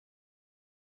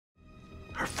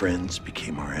Our friends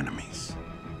became our enemies,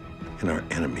 and our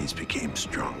enemies became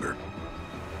stronger.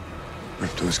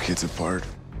 Rip those kids apart.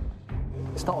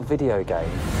 It's not a video game.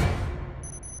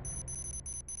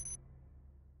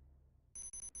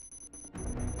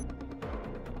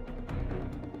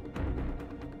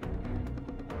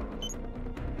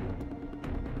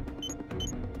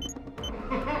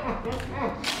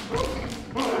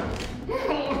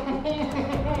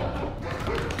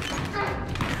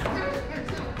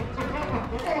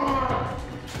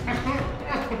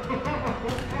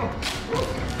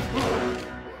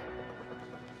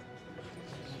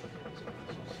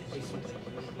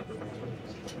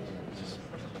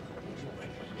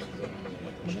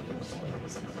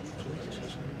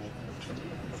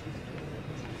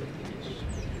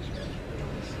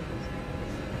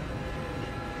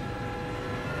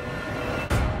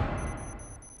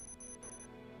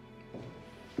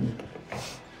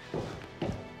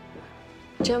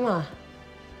 Gemma,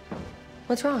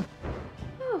 what's wrong?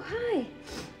 Oh, hi.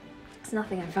 It's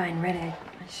nothing, I'm fine, ready.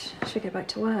 I should get back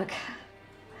to work.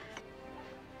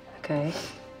 Okay.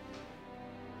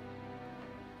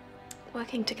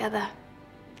 Working together.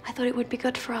 I thought it would be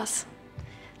good for us.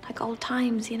 Like old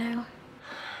times, you know?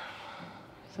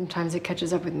 Sometimes it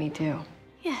catches up with me, too.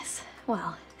 Yes,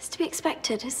 well, it's to be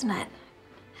expected, isn't it?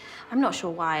 I'm not sure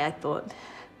why I thought.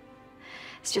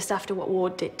 It's just after what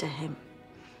Ward did to him.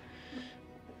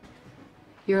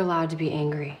 You're allowed to be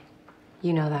angry.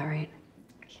 You know that, right?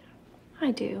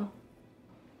 I do.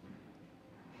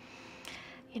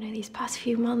 You know, these past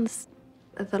few months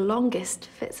are the longest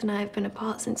Fitz and I have been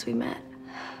apart since we met.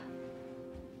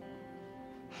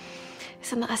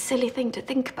 Isn't that a silly thing to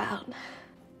think about?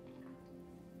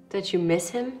 That you miss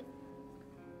him?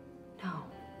 No.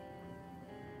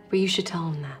 But you should tell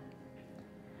him that.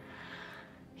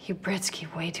 You Brits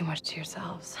keep way too much to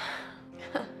yourselves.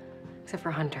 Except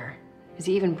for Hunter. Is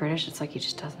he even British? It's like he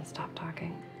just doesn't stop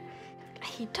talking.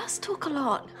 He does talk a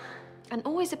lot. And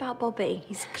always about Bobby.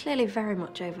 He's clearly very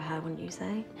much over her, wouldn't you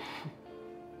say?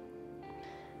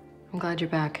 I'm glad you're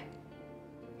back.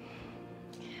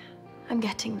 I'm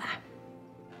getting there.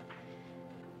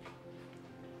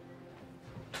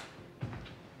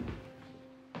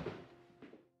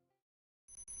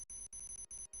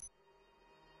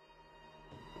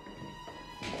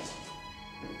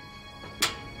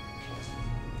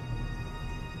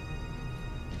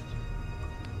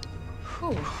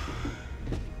 Whew.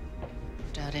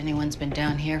 Doubt anyone's been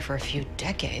down here for a few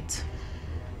decades.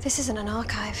 This isn't an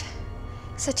archive.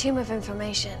 It's a tomb of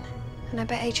information. And I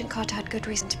bet Agent Carter had good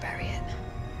reason to bury it.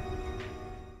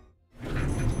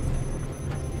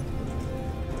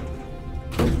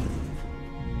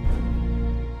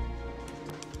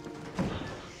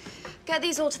 Get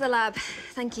these all to the lab.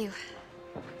 Thank you.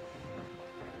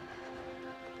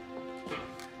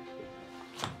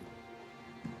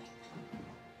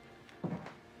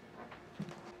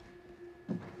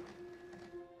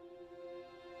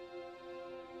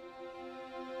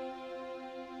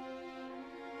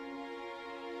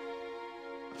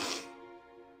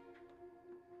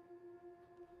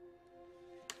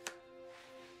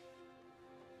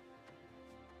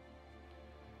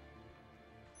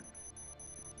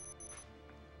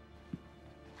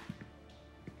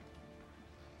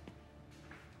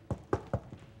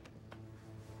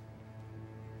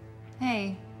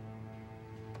 Hey.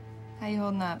 How you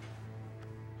holding up?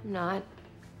 I'm not.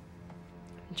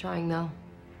 I'm trying, though.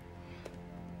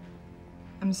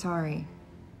 I'm sorry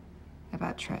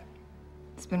about Trip.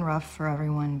 It's been rough for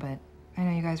everyone, but I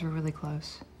know you guys were really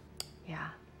close. Yeah.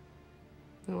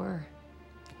 We were.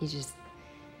 He's just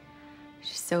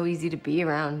so easy to be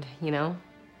around, you know?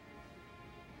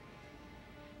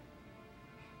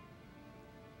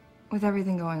 With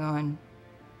everything going on,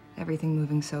 everything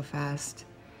moving so fast,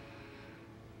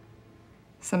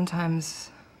 sometimes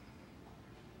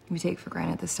we take for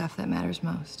granted the stuff that matters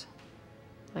most.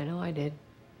 I know I did.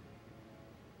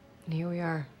 And here we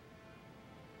are.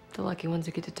 The lucky ones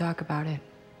that get to talk about it.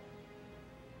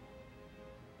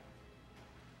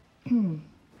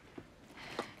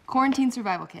 Quarantine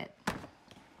survival kit.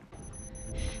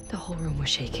 The whole room was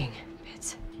shaking.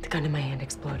 The gun in my hand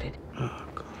exploded. Oh,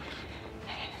 God.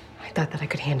 I thought that I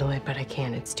could handle it, but I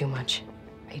can't. It's too much.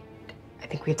 I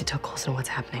think we have to tell Coulson what's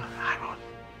happening. Hang on.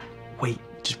 Wait.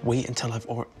 Just wait until I've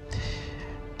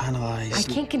analyzed.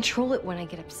 I can't control it when I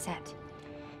get upset.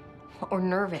 Or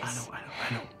nervous.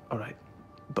 I know. All right.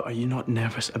 But are you not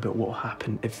nervous about what will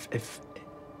happen if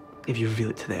you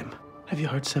reveal it to them? Have you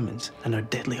heard Simmons and our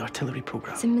deadly artillery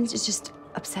program? Simmons is just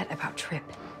upset about Trip.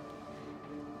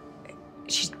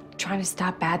 She's trying to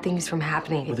stop bad things from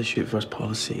happening. With a shoot-first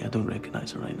policy, I don't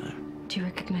recognize her right now. Do you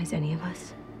recognize any of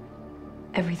us?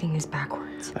 Everything is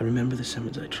backwards. I remember the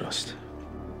Simmons I trust.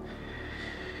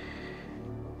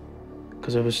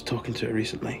 Because I was talking to her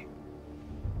recently.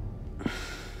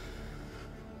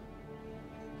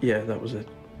 Yeah, that was a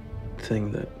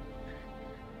thing that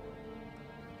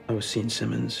I was seeing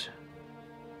Simmons.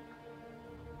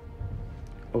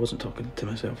 I wasn't talking to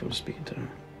myself, I was speaking to her.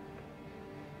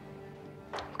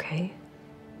 Okay.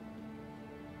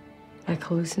 Like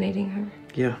hallucinating her?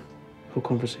 Yeah, whole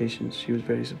conversations. She was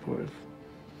very supportive.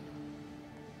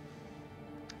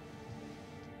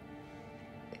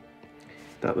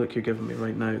 That look you're giving me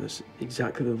right now, that's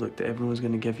exactly the look that everyone's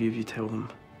going to give you if you tell them.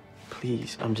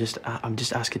 Please, I'm just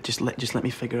asking, just let me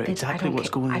figure out exactly what's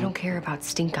going on. I don't care about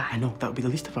stink eye. I know, that would be the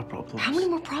least of our problems. How many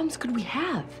more problems could we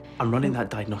have? I'm running that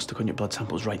diagnostic on your blood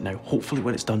samples right now. Hopefully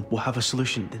when it's done, we'll have a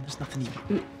solution. Then there's nothing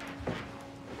you...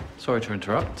 Sorry to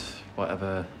interrupt,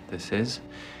 whatever this is.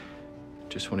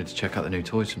 Just wanted to check out the new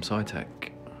toys from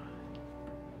S.H.I.E.L.D.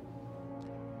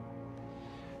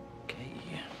 Okay.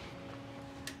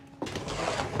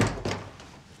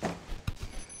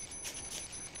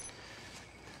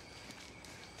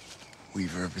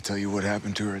 Weaver ever tell you what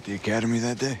happened to her at the academy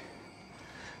that day?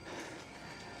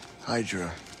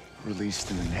 Hydra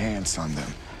released an enhance on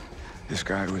them. This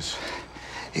guy was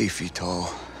 8 feet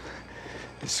tall.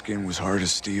 His skin was hard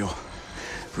as steel.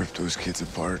 Ripped those kids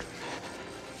apart.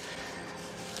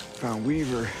 Found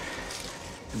Weaver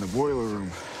in the boiler room,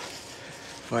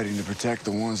 fighting to protect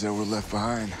the ones that were left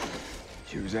behind.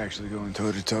 She was actually going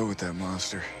toe-to-toe with that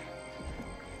monster.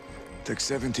 Took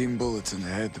 17 bullets in the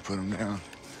head to put him down.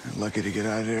 And lucky to get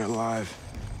out of there alive.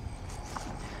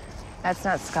 That's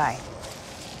not Sky.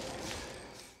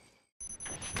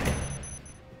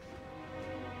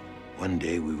 One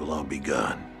day we will all be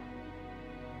gone.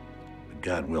 But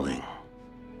God willing,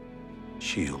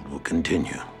 S.H.I.E.L.D. will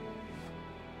continue.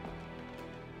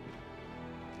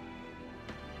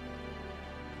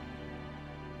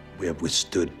 We have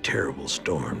withstood terrible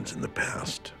storms in the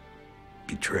past.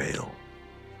 Betrayal.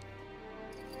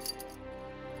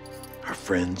 Our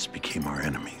friends became our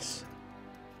enemies,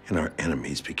 and our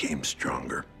enemies became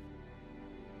stronger.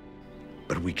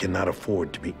 But we cannot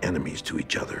afford to be enemies to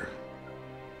each other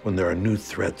when there are new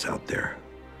threats out there,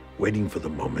 waiting for the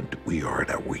moment we are at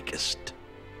our weakest.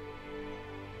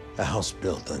 A house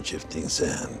built on shifting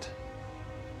sand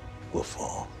will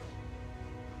fall.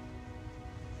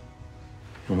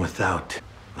 And without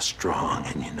a strong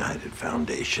and united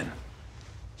foundation,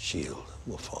 S.H.I.E.L.D.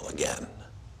 will fall again.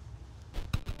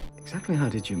 Exactly how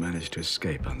did you manage to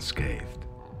escape unscathed?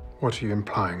 What are you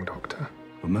implying, Doctor?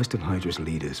 Well, most of Hydra's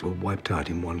leaders were wiped out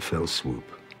in one fell swoop,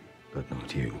 but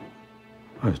not you.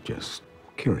 I was just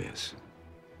curious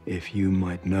if you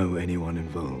might know anyone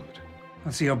involved.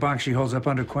 Let's see how Bakshi holds up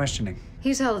under questioning.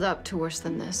 He's held up to worse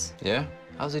than this. Yeah?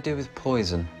 How's he do with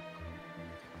poison?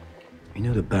 You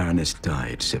know the Baroness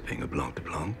died sipping a Blanc de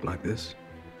Blanc like this?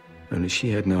 Only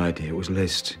she had no idea it was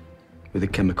laced with a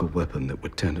chemical weapon that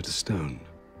would turn her to stone.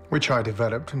 Which I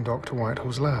developed in Dr.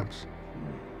 Whitehall's labs.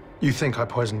 You think I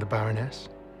poisoned the Baroness?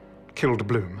 Killed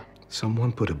Bloom?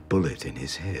 Someone put a bullet in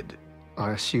his head.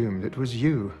 I assumed it was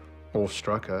you, or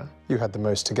struck her. You had the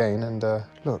most to gain, and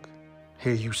look,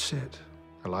 here you sit,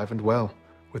 alive and well,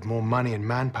 with more money and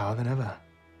manpower than ever.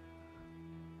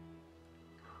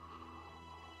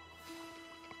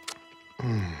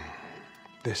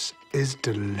 This is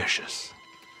delicious.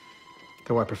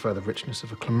 Though I prefer the richness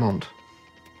of a Clermont.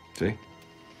 See?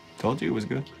 Told you it was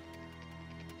good.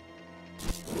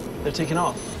 They're taking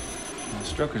off. Well,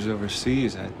 Strucker's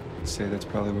overseas. I'd say that's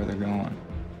probably where they're going.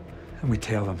 And we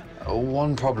tail them. Oh,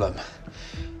 one problem.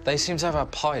 They seem to have a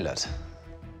pilot.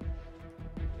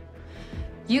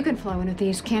 You can fly one of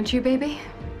these, can't you, baby?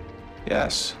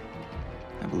 Yes.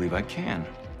 I believe I can.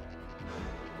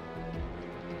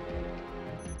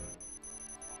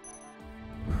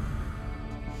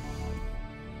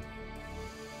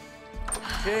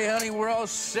 Okay, honey, we're all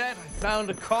set. I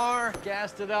found a car,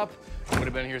 gassed it up. Would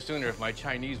have been here sooner if my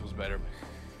Chinese was better.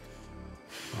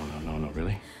 Oh, no,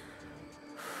 really?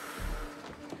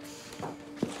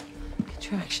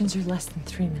 Contractions are less than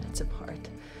 3 minutes apart.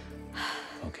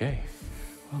 Okay,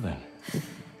 well then,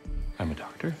 I'm a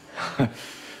doctor.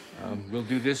 We'll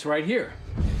do this right here.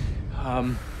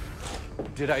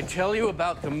 Did I tell you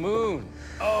about the moon?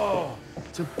 Oh,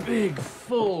 it's a big,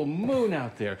 full moon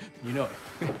out there. You know,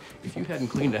 if you hadn't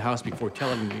cleaned the house before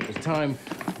telling me it was time,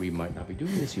 we might not be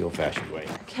doing this the old-fashioned way.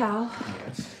 Cal.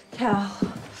 Yes? Cal.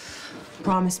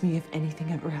 Promise me if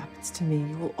anything ever happens to me,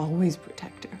 you will always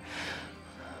protect her.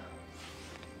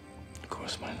 Of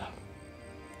course, my love.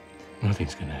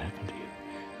 Nothing's gonna happen to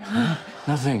you.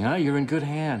 Nothing, huh? You're in good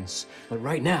hands. But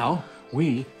right now,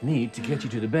 We need to get you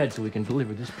to the bed so we can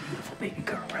deliver this beautiful baby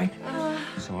girl, right?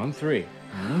 So on 3.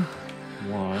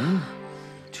 1,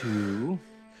 2,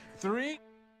 3.